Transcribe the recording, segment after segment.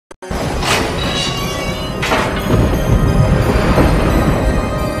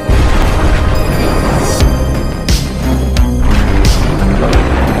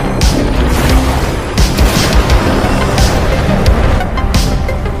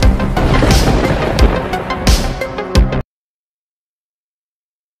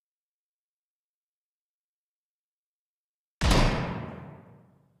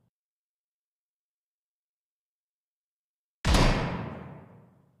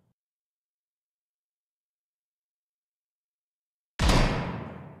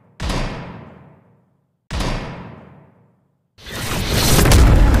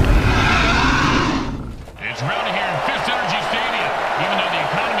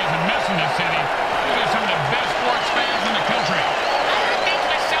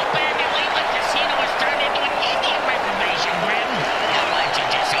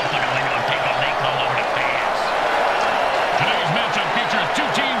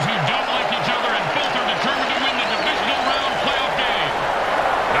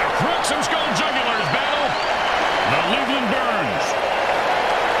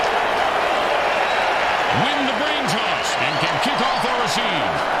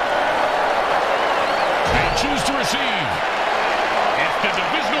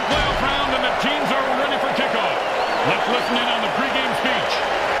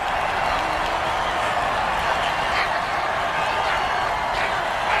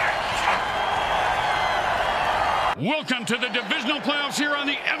Welcome to the divisional playoffs here on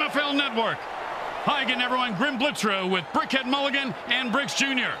the MFL Network. Hi again, everyone. Grim Blitzrow with Brickhead Mulligan and Bricks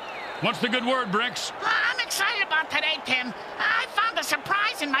Jr. What's the good word, Bricks? I'm excited about today, Tim. I found a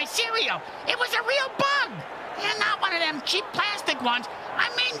surprise in my cereal. It was a real bug. And not one of them cheap plastic ones. I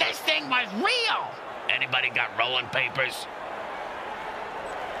mean, this thing was real. Anybody got rolling papers?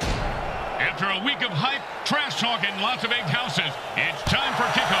 After a week of hype, trash talk, and lots of egg houses, it's time for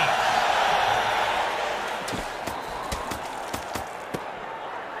kickoff.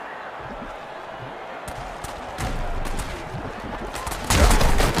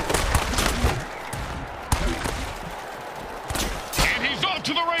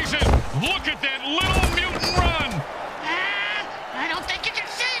 To the races. Look at that little mutant run. I don't think you can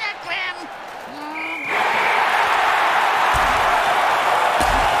say that, Grim.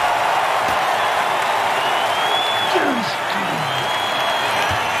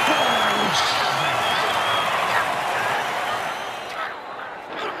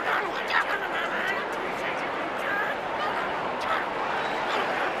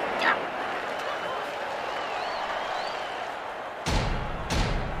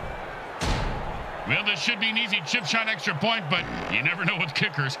 Well, this should be an easy chip shot extra point, but you never know with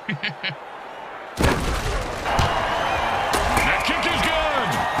kickers. That kick is good.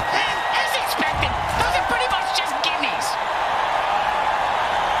 As expected, those are pretty much just gimmies.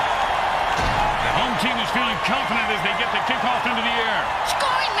 The home team is feeling confident as they get the kickoff into the air.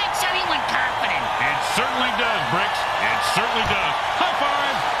 Scoring makes anyone confident. It certainly does, Bricks. It certainly does. High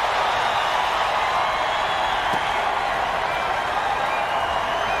five.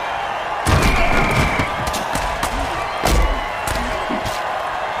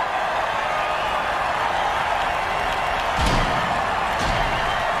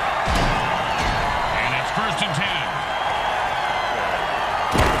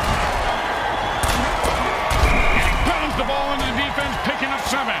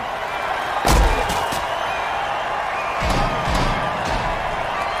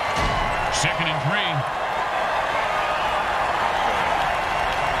 Second and 3.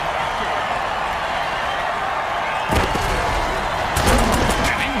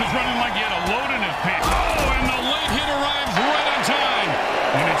 And he was running like he had a load in his pants. Oh, and the late hit arrives right on time.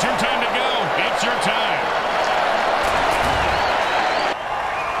 When it's your time to go, it's your time.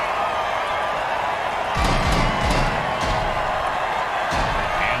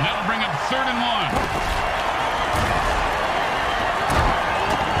 And that'll bring up 3rd and 1.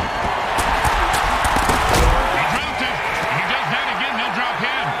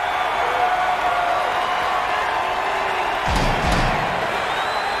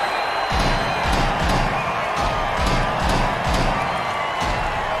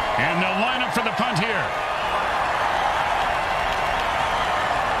 For the punt here.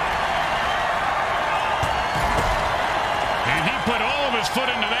 And he put all of his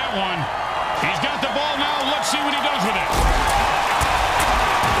foot into that one. He's got the ball now. Let's see what he does with it.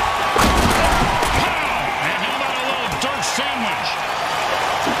 Pow! And how about a little dirt sandwich?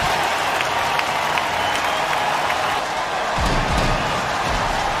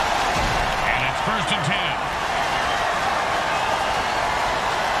 And it's 1st and 10.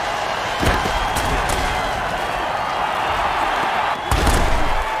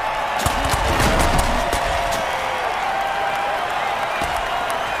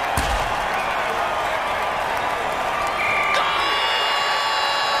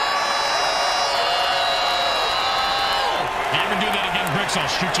 I'll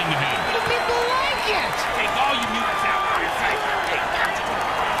shoot you in the head. The people like it. Take all you mutants out for your side.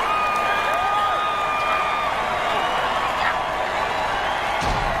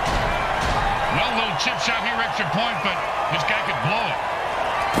 Well, a little chip shot here, extra point, but this guy could blow it.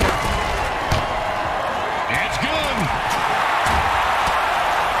 It's good.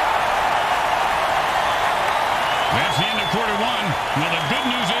 That's the end of quarter 1. Well, the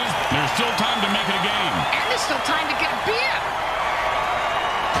good news is there's still time to make it a game. And there's still time to get a beer.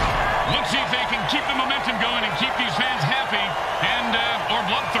 Let's see if they can keep the momentum going and keep these fans happy and or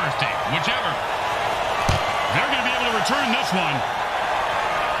bloodthirsty, whichever. They're going to be able to return this one.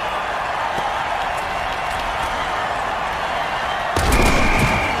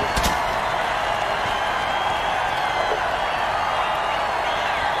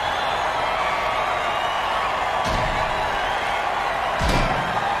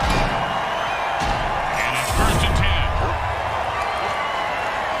 And it's 1st and 10.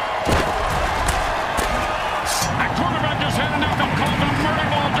 Had enough and called the murder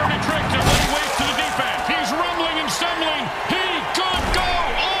ball dirty trick to lay waste to the defense. He's rumbling and stumbling. He could go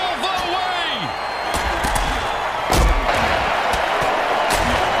all the way.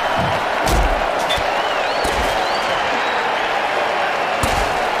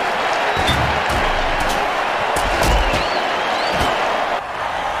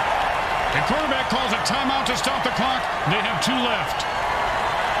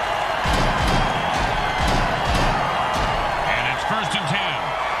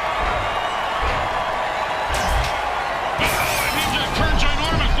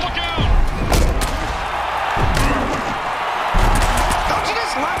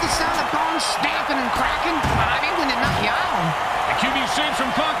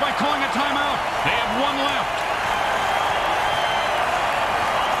 the clock by calling a timeout. They have one left.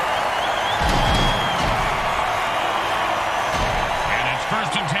 And it's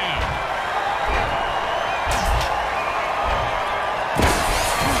 1st and 10.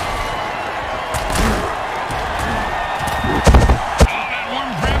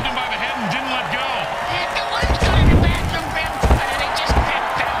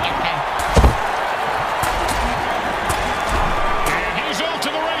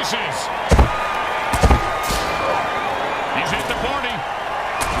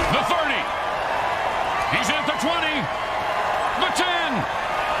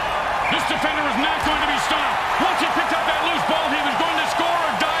 Defender is not going to be stopped. Once he picked up that loose ball, he was going to score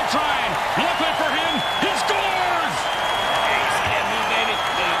or die trying. Luckily for him, he scores! Hey, you see that move, baby?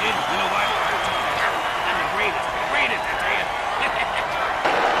 No, you didn't. You know why? I'm the greatest. The greatest, I tell you.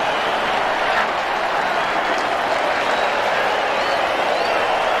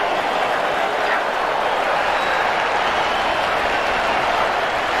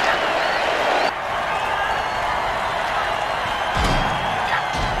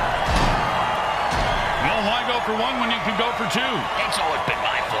 For one when you can go for two. It's always been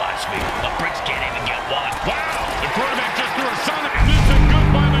my philosophy. The Brits can't even get one. Wow! The quarterback just threw a sonic. This is good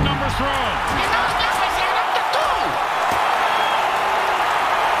by the numbers thrown. And those numbers add up to 2.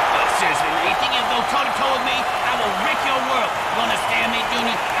 Oh, seriously, you think you'll go toe-to-toe with me? I will wreck your world. You understand me,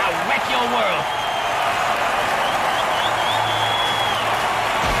 Dooney? I'll wreck your world.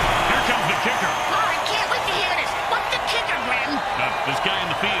 Here comes the kicker. Oh, I can't wait to hear this. What's the kicker, Grim? This guy in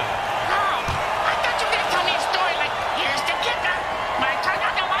the field.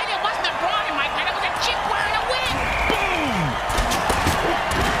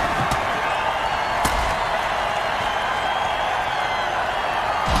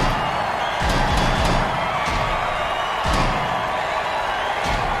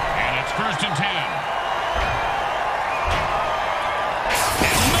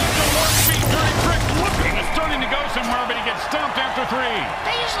 Somewhere, but he gets stumped after 3.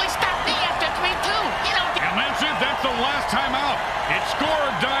 They usually stop me after 3, too. You know. And that's it. That's the last time out. It's score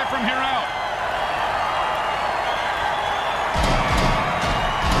or die from here out.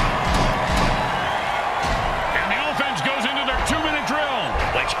 And the offense goes into their 2-minute drill.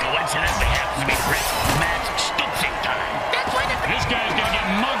 Which coincidentally happens to be Chris Matt's Stutzing time. That's why this guy's going to get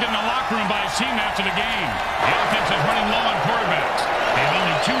mugged in the locker room by his team after the game. The offense is running low on quarterbacks. They have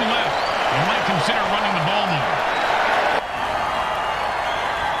only 2 left. They might consider running the ball more.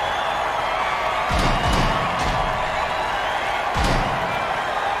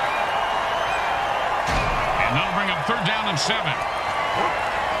 Third down and 7.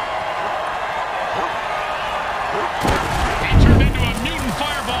 He turned into a mutant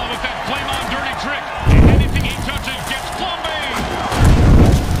fireball with that flame-on dirty trick. And anything he touches gets flambéed.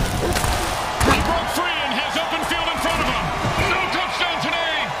 He broke free and has open field in front of him. No touchdown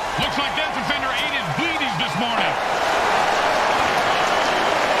today. Looks like that defender ate his Wheaties this morning.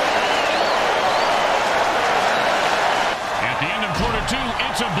 At the end of quarter 2,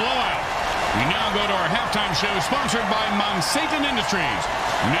 it's a blowout. We now go to our halftime show sponsored by Monsatan Industries,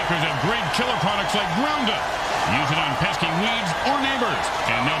 makers of great killer products like Roundup. Use it on pesky weeds or neighbors,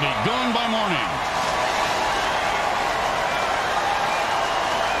 and they'll be gone by morning.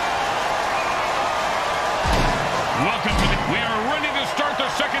 Welcome to we are ready to start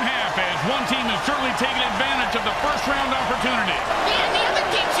the second half as one team has certainly taken advantage of the first round opportunity. Yeah, the other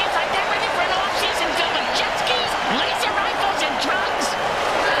team seems like they're ready for an off-season filled with jet skis, laser rifles, and drugs.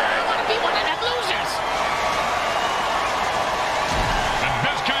 I want to be one of them losers. The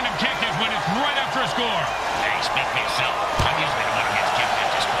best kind of kick is when it's right after a score. Hey, speak for yourself. I'm usually the one who gets kicked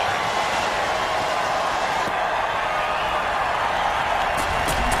after scoring.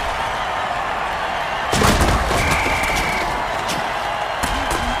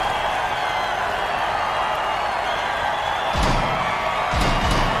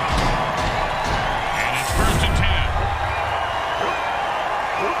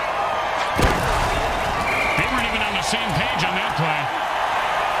 Same page on that play.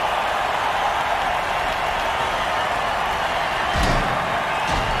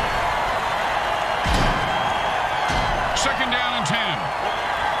 Second down and 10.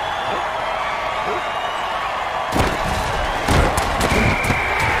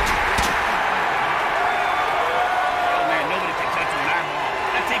 Oh, man, nobody can touch an eyeball.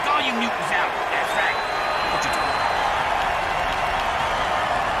 Now take all you mutants out. That's right. What you doing?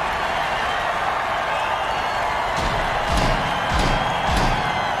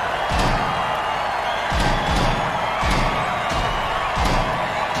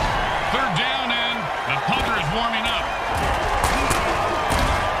 Warming up.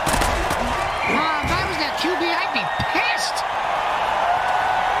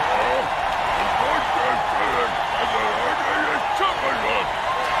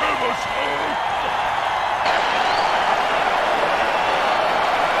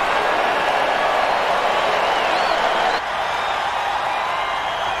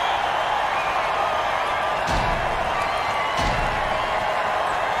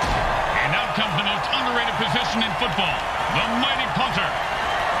 comes the most underrated position in football, the mighty punter.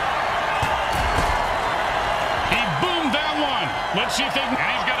 He boomed that one. Let's see if they can.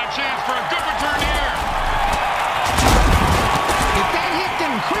 And he's got a chance for a good return here. If that hit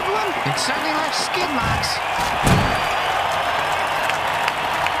didn't cripple him, it certainly left skid marks.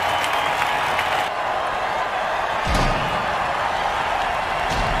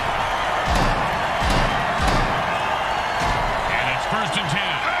 And it's 1st and 10.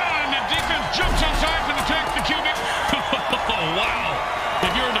 Oh, and the defense jumps inside and attacks the QB. Oh, wow.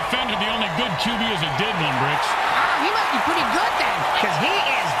 If you're a defender, the only good QB is a dead one, Bricks. Oh, he must be pretty good then, because he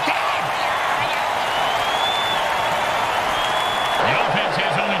is dead. The offense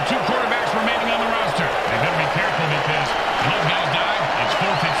has only 2 quarterbacks remaining on the roster. They better be careful because when those guys die, it's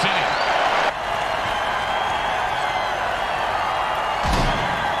forfeit city.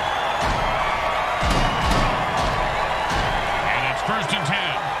 And it's 1st and 10.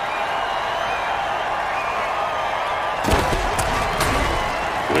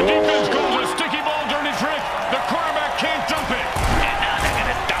 The defense calls a sticky ball dirty trick. The quarterback can't dump it. And now they're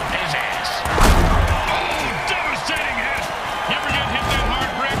going to dump his ass. Oh, devastating hit. You ever get hit that hard,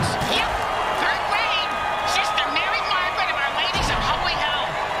 Bricks? Yep, 3rd grade. Sister Mary Margaret of Our Ladies of Holy Hell.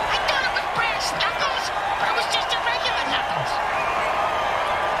 I thought it was brass knuckles, but it was just a regular knuckles.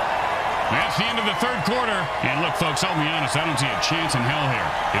 That's the end of the 3rd quarter. And look, folks, I'll be honest, I don't see a chance in hell here.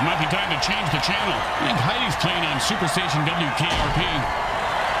 It might be time to change the channel. I think Heidi's playing on Superstation WKRP.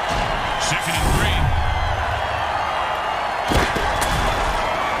 2nd and 3.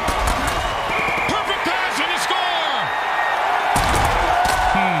 Perfect pass and a score!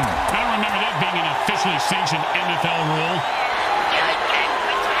 I don't remember that being an officially sanctioned MFL rule.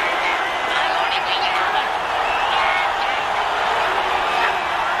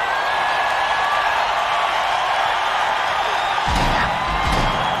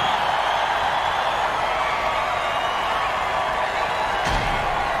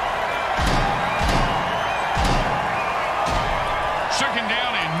 Second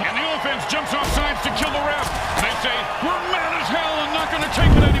down, and the offense jumps off sides to kill the ref. They say, we're mad as hell and not going to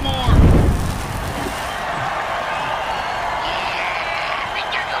take it anymore.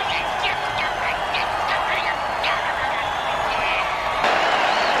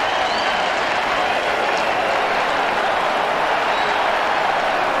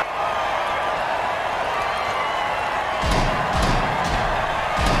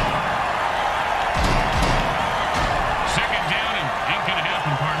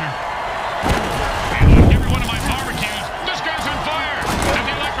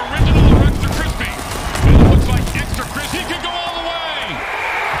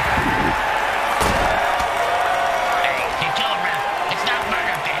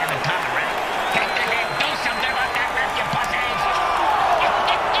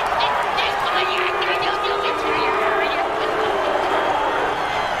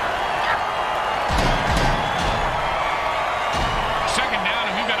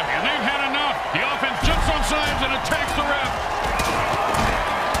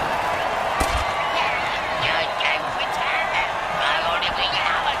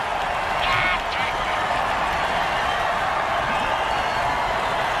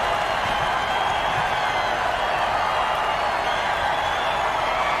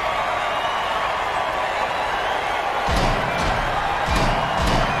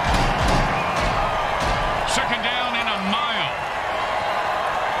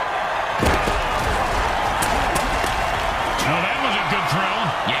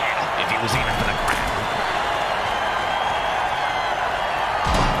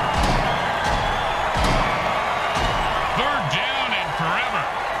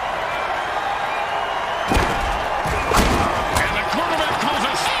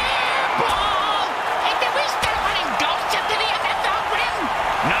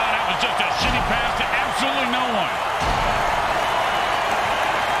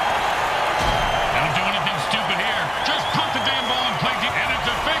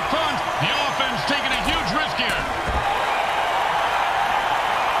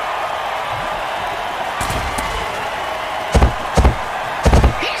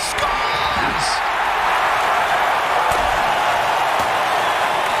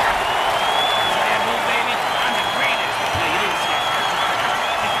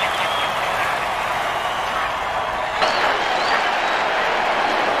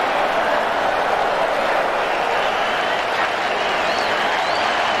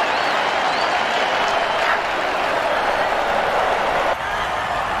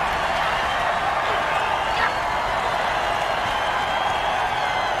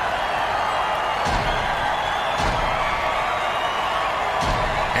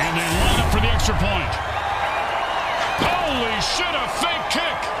 And they line up for the extra point. Holy shit, a fake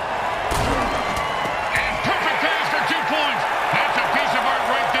kick. And perfect pass for 2 points. That's a piece of art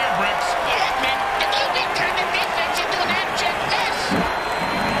right there, Bricks. Yeah, man. The QB turned the defense into an abject mess.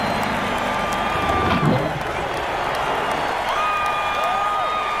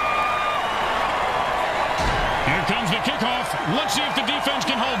 Here comes the kickoff. Let's see if the defense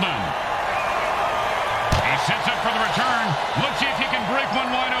can hold them. He sets up for the return. Let's see if he can break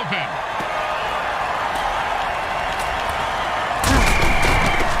one wide open.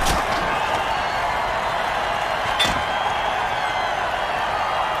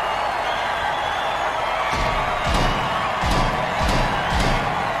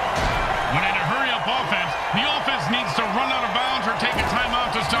 When in a hurry-up offense, the offense needs to run out of bounds or take a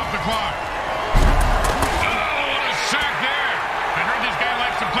timeout to stop the clock. Sack there. I heard this guy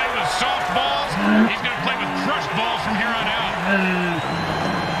likes to play with soft balls. He's going to play with crushed balls from here on out.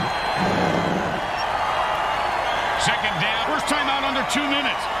 Second down. First time out under 2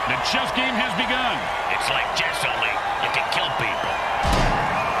 minutes. The chess game has begun. It's like chess only. You can kill people.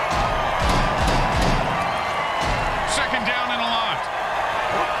 Second down and a lot.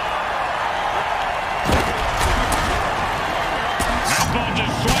 That ball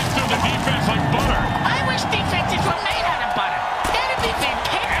just sliced through the defense like butter. I wish defenses were made out of butter. That'd be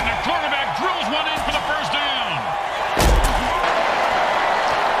fantastic. And the quarterback drills one in for the first down.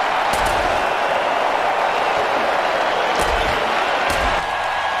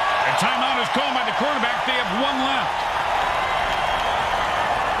 A timeout is called by the quarterback. They have 1 left.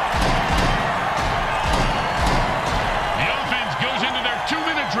 The offense goes into their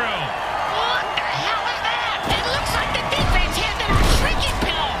 2-minute drill. What the hell is that? It looks like the defense handed out shrinking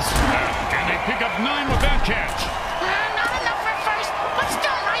pills. And they pick up 9 with that catch. Not enough for first, but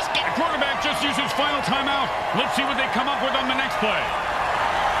still nice The get. quarterback just used his final timeout. Let's see what they come up with on the next play.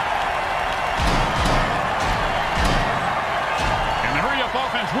 And the hurry-up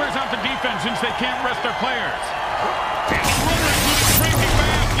offense wears out the defense since they can't rest their players. And the runner is moving crazy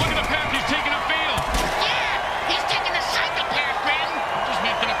fast. Look at the path he's taking upfield. Yeah, he's taking a psychopath, man. Just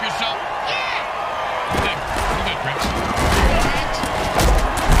making up yourself. Yeah. Good, Bricks.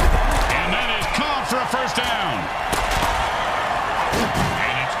 And that is called for a first down.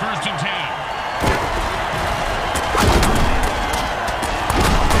 And it's 1st and 10.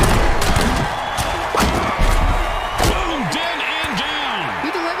 Boom, dead and down. He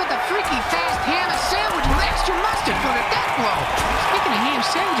delivered the freaky fast ham sandwich with extra mustard for the death blow. Speaking of ham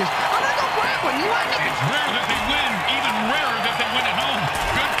sandwiches, I'm gonna go grab one. You want it? It's rare that they win, even rarer that they win at home.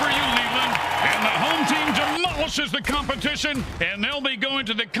 Good for you, Leland. And the home team demolishes the competition, and they'll be going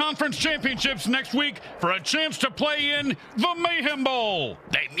to the conference championships next week for a chance to play in the Mayhem Bowl.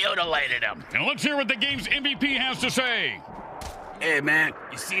 They mutilated him. And let's hear what the game's MVP has to say. Hey, man,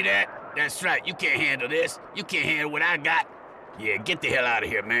 you see that? That's right. You can't handle this. You can't handle what I got. Yeah, get the hell out of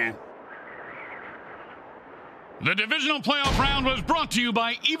here, man. The divisional playoff round was brought to you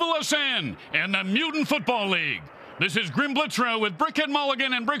by Evil SN and the Mutant Football League. This is Grim Blitzrow with Brickhead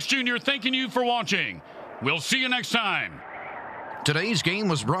Mulligan and Bricks Jr. thanking you for watching. We'll see you next time. Today's game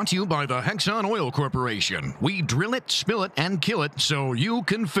was brought to you by the Hexon Oil Corporation. We drill it, spill it, and kill it so you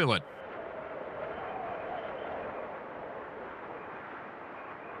can fill it.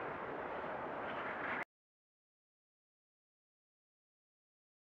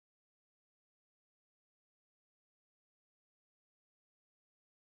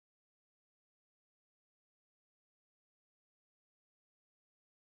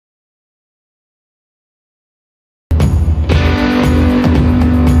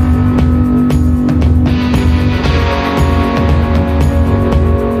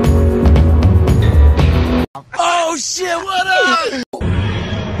 Oh, shit, what up?